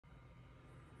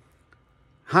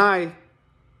Hi,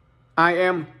 I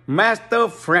am Master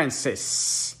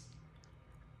Francis,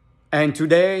 and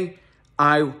today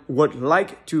I would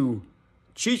like to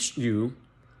teach you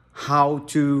how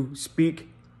to speak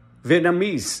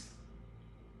Vietnamese.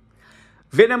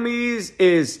 Vietnamese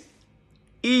is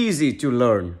easy to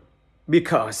learn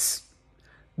because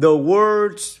the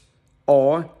words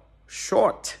are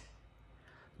short.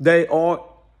 They are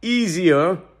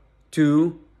easier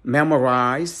to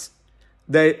memorize.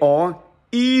 They are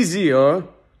easier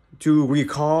to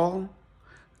recall.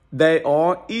 They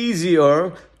are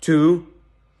easier to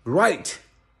write.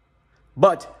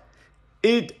 But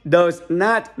it does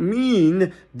not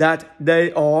mean that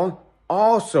they are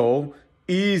also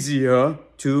easier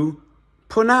to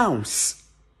pronounce.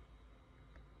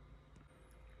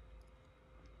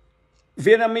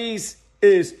 Vietnamese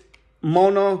is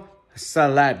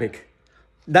monosyllabic.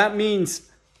 That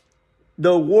means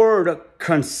the word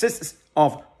consists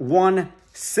of one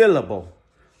syllable.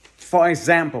 For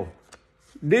example,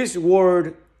 this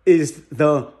word is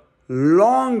the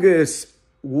longest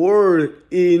word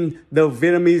in the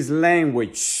Vietnamese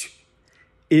language.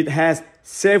 It has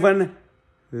 7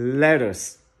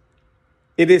 letters.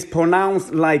 It is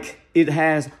pronounced like it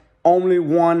has only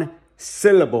one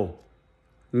syllable.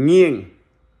 Nghiêng.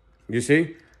 You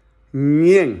see?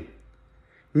 Nghiêng.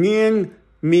 Nghiêng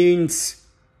means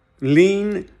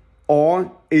lean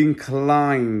or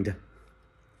inclined.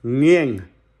 Nghiêng.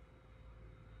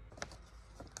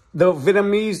 The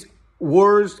Vietnamese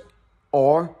words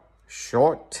are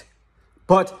short,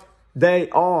 but they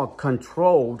are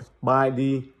controlled by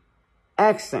the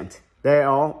accent. There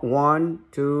are 1,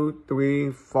 2,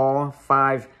 3, 4,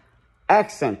 5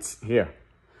 accents here.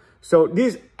 So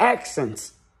these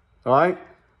accents, right,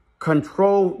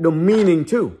 control the meaning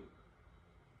too,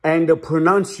 and the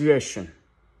pronunciation.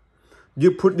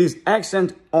 You put this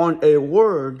accent on a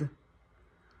word,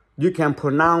 you can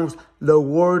pronounce the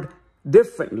word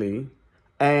differently,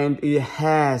 and it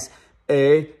has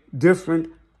a different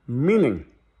meaning.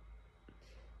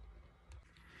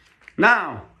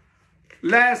 Now,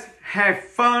 let's have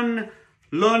fun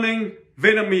learning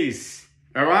Vietnamese,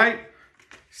 all right?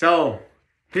 So,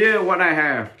 here what I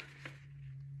have.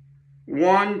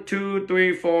 1, 2,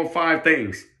 3, 4, 5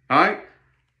 things, all right?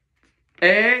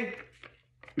 A,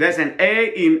 there's an A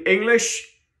in English,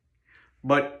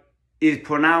 but it's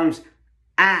pronounced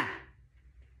A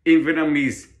in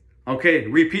Vietnamese. Okay,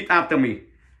 repeat after me.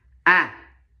 A,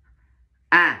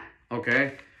 A,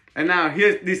 okay? And now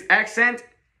here's this accent,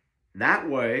 that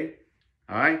way,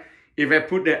 all right? If I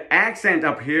put the accent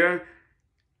up here,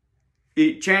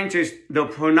 it changes the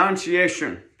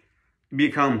pronunciation,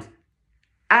 becomes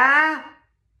A,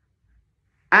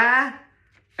 A,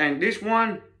 and this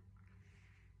one,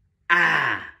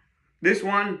 Ah. This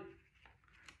one,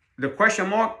 the question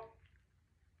mark,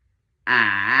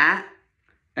 Ah.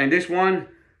 And this one,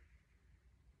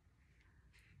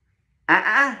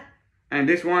 Ah. And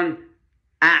this one,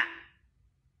 Ah.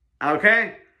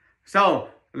 Okay? So,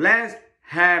 let's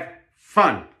have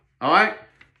fun. All right?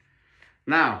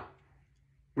 Now,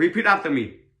 repeat after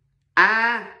me.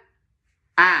 Ah.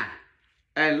 Ah.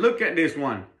 And look at this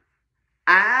one.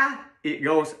 Ah, it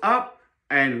goes up.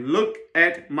 And look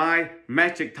at my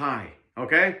magic tie,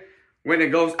 okay? When it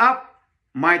goes up,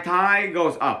 my tie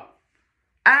goes up.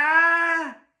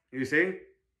 Ah! You see?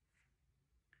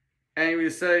 And we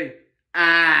say,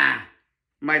 ah!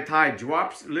 My tie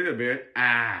drops a little bit.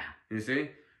 Ah! You see?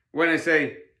 When I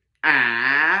say,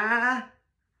 ah!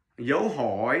 Dấu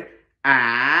hỏi,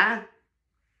 ah!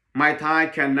 My tie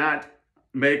cannot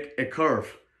make a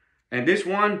curve. And this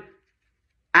one,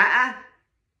 ah!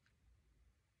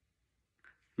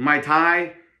 My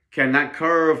tie cannot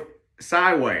curve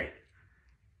sideways.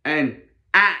 And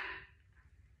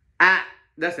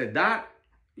that's a dot,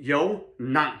 dấu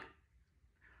nặng.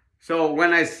 So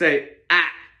when I say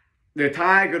the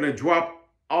tie gonna drop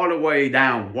all the way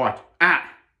down. What?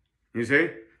 You see?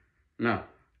 No.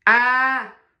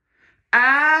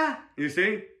 You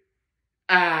see?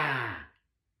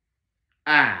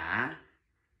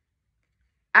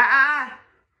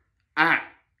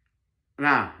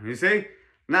 Now, you see?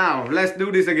 Now, let's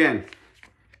do this again.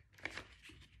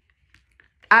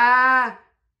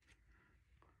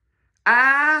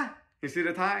 You see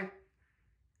the tie?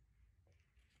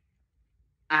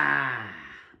 A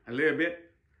little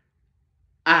bit.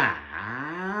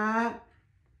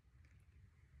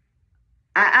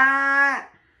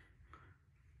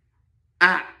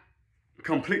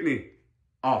 Completely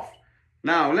off.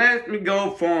 Now, let me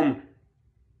go from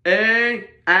dấu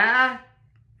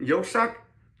sắc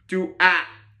to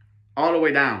all the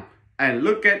way down. And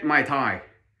look at my tie.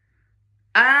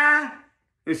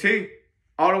 You see?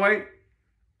 All the way.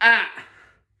 Ah.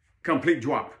 Complete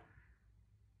drop.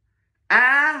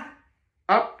 Ah.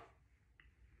 Up.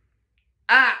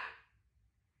 Ah.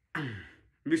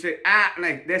 You say ah,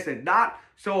 like there's a dot.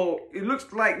 So it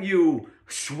looks like you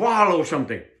swallow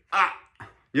something. Ah.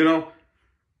 You know.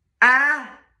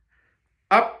 Ah.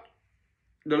 Up.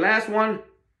 The last one.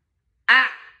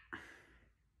 Ah.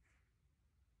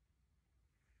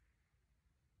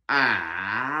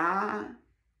 Ah.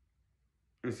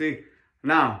 You see?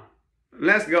 Now,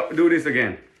 let's go do this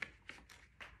again.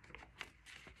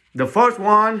 The first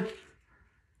one,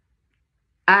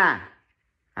 ah.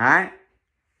 Alright?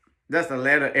 That's the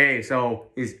letter A,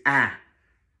 so it's ah.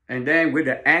 And then with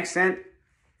the accent,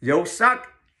 yo suck.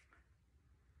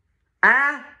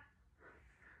 Ah.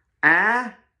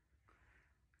 Ah.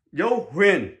 Yo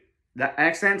Huyền. The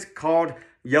accent's called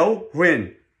Yo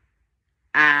Huyền.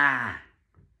 Ah.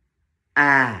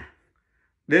 Ah.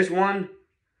 This one,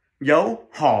 Yo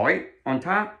hỏi on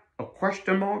top, a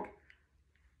question mark.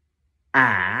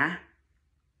 Ah.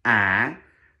 Ah.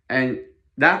 And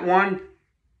that one,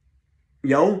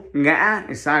 Yo ngã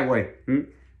is sideways.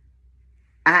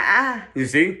 Ah ah. You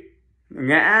see?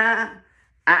 Ngã.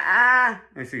 Ah ah.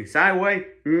 You see? Sideways.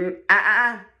 Ah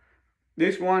ah.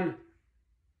 This one.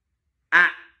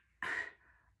 Ah.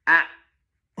 Ah.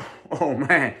 Oh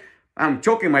man. I'm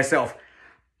choking myself.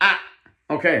 Ah.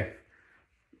 Okay.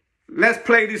 Let's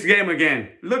play this game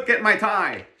again. Look at my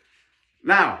tie.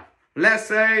 Now, let's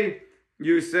say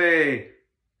you say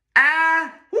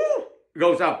ah. Woo.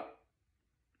 Goes up.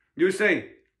 You say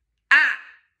ah.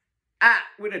 Ah.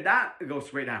 With a dot, it goes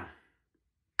straight down.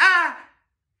 Ah.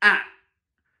 Ah.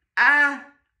 Ah.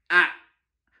 Ah.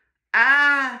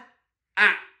 Ah.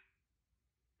 Ah.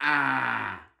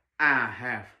 Ah. Ah.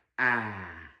 Have.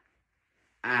 Ah.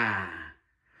 Ah.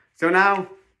 So now,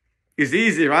 it's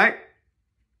easy, right?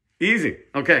 Easy.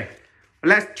 Okay.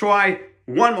 Let's try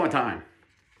one more time.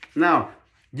 Now,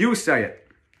 you say it.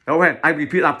 Go ahead. I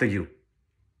repeat after you.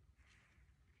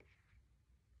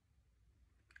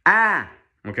 Ah.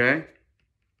 Okay.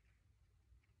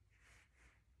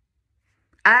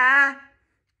 Ah.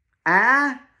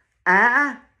 Ah.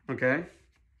 Ah. Okay.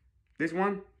 This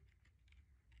one.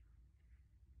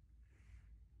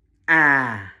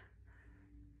 Ah.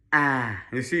 Ah.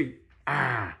 You see?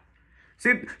 Ah.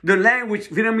 See, the language,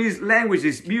 Vietnamese language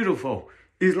is beautiful.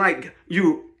 It's like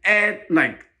you add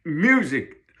like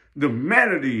music, the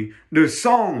melody, the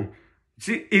song.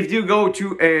 See, if you go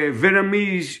to a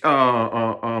Vietnamese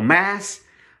mass,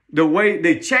 the way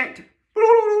they chant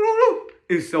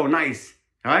is so nice,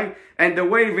 right? And the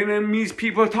way Vietnamese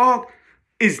people talk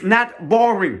is not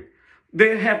boring.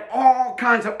 They have all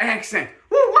kinds of accent,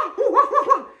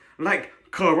 like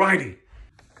karate.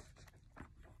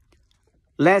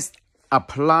 Let's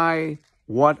apply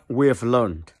what we've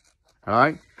learned. All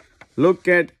right. Look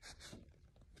at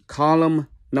column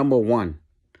number 1.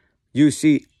 You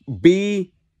see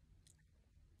B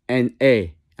and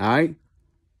A. All right.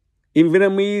 In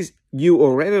Vietnamese, you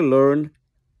already learned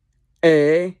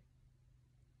A.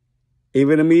 In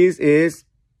Vietnamese is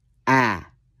A.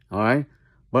 All right.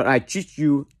 But I teach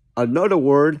you another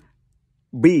word,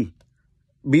 B.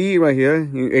 B right here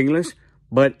in English.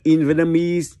 But in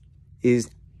Vietnamese is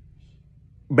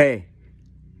B.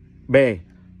 B.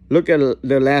 Look at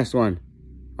the last one.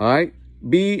 All right.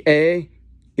 B-A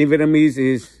in Vietnamese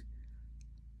is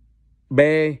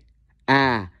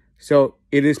B-A. So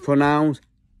it is pronounced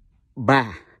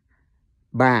ba.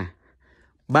 Ba.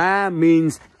 Ba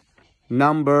means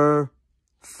number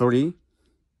 3.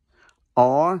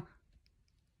 Or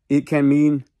it can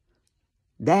mean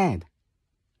dad,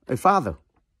 a father.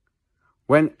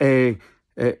 When a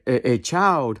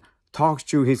child talks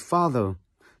to his father,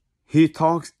 he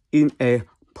talks in a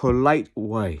polite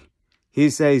way. He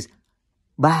says,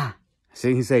 ba.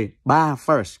 See, he say, ba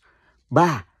first.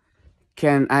 Ba,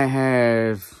 can I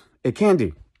have a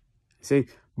candy? See,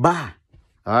 ba.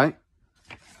 All right?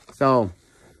 So,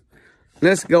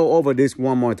 let's go over this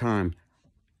one more time.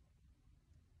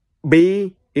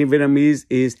 B in Vietnamese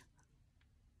is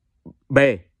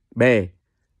be, be.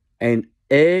 And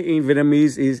A in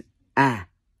Vietnamese is a,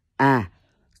 a.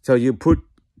 So you put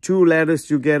 2 letters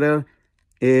together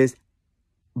is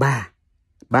ba.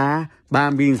 Ba.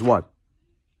 Ba means what?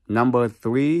 Number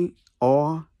 3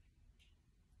 or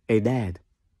a dad,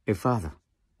 a father.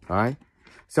 All right?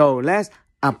 So let's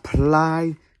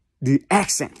apply the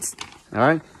accents. All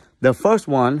right? The first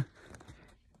one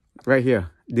right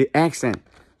here, the accent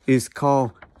is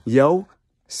called yo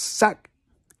suck.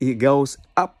 It goes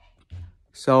up.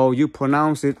 So you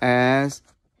pronounce it as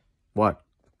what?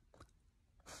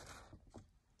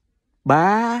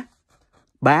 Ba,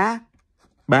 ba,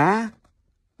 ba,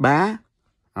 Bá.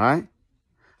 All right.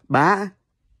 Bá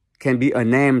can be a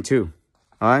name too.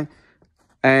 All right.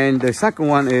 And the second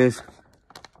one is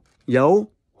dấu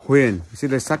huyền. See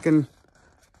the second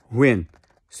huyền.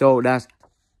 So that's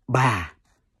bà.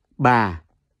 Bà.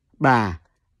 Bà.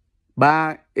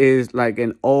 Bà is like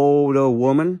an older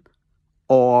woman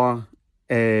or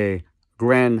a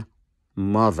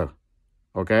grandmother.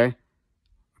 Okay?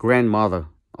 Grandmother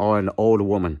or an old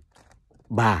woman.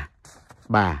 Bà.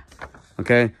 Bà.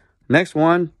 Okay? Next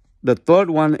one. The third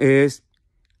one is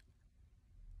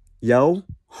dấu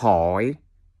hỏi.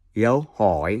 Dấu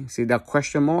hỏi. See that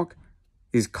question mark?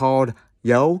 Is called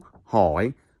dấu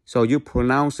hỏi. So you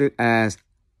pronounce it as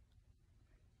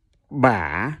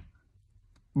bà.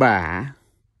 Bà.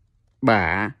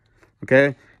 Bà.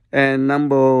 Okay? And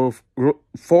number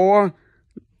 4,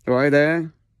 right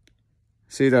there.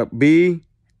 See the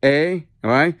B-A,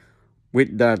 right?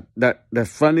 With the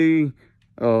funny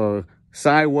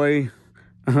sideways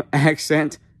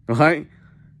accent, right?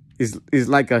 It's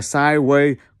like a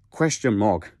sideways question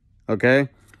mark, okay?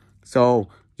 So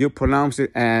you pronounce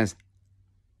it as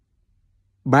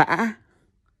bã,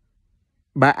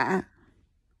 bã.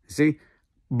 See,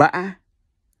 bã.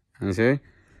 You see,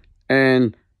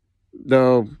 and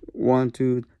the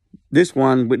this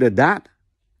one with the dot,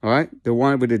 all right? The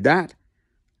one with the dot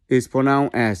is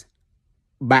pronounced as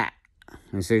bạ.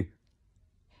 You see,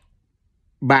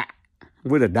 bạ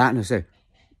with a dot. You say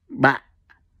bạ,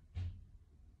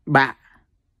 bạ.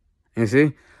 You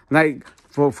see, like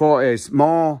for a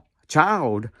small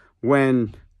child,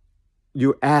 when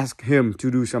you ask him to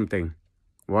do something,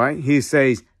 right? He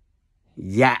says,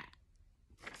 yeah,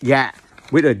 yeah,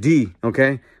 with a D,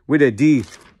 okay? With a D,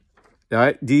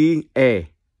 right? D-A.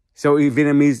 So in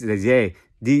Vietnamese, it's yeah.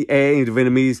 D-A in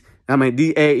Vietnamese,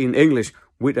 D-A in English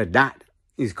with a dot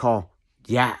is called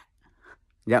yeah.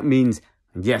 That means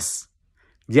yes.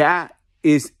 Yeah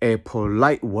is a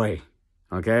polite way,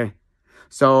 okay?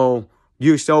 So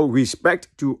you show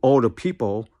respect to older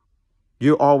people.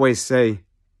 You always say,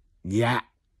 yeah.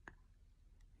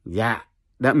 Yeah.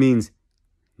 That means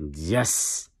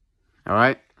yes. All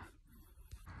right?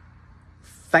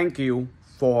 Thank you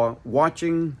for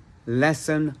watching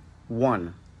lesson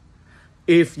 1.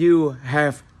 If you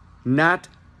have not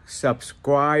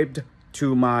subscribed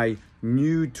to my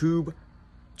YouTube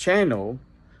channel,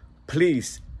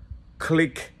 please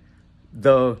click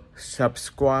the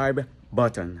subscribe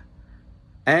button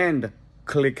and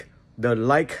click the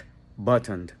like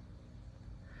button.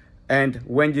 And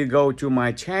when you go to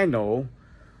my channel,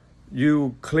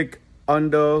 you click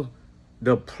under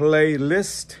the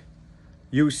playlist.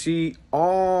 You see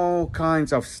all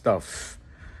kinds of stuff.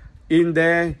 In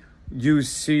there, you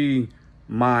see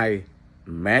my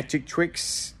magic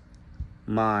tricks,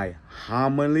 my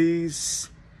harmonies.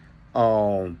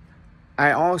 I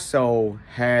also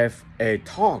have a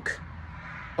talk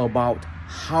about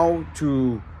how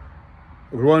to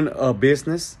run a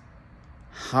business,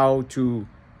 how to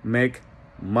make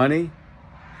money.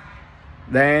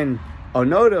 Then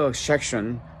another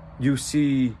section, you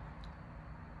see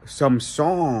some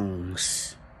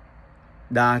songs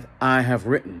that I have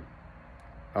written.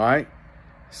 All right.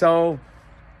 So,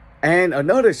 and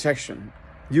another section,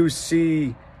 you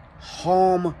see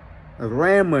home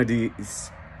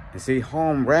remedies. You see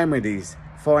home remedies.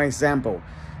 For example,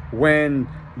 when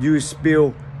you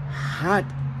spill hot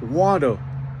water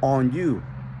on you,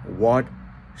 what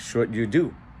should you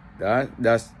do?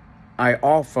 That's I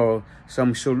offer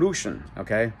some solution.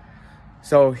 Okay.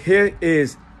 So here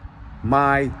is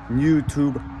my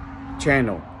YouTube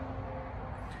channel.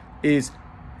 Is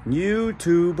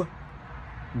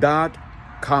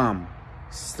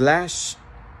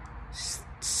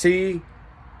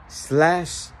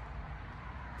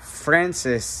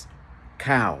youtube.com/C/Francis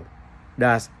Cow.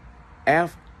 That's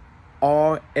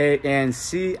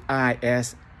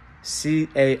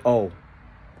FRANCISCAO.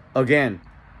 Again,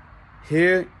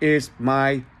 here is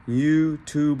my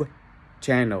YouTube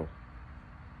channel.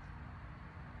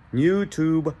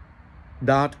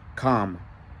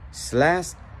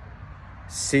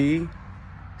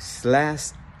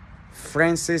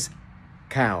 youtube.com/C/Francis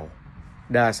Cow.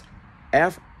 That's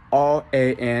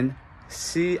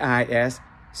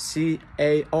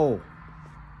FRANCISCAO.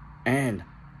 And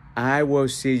I will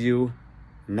see you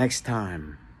next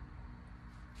time.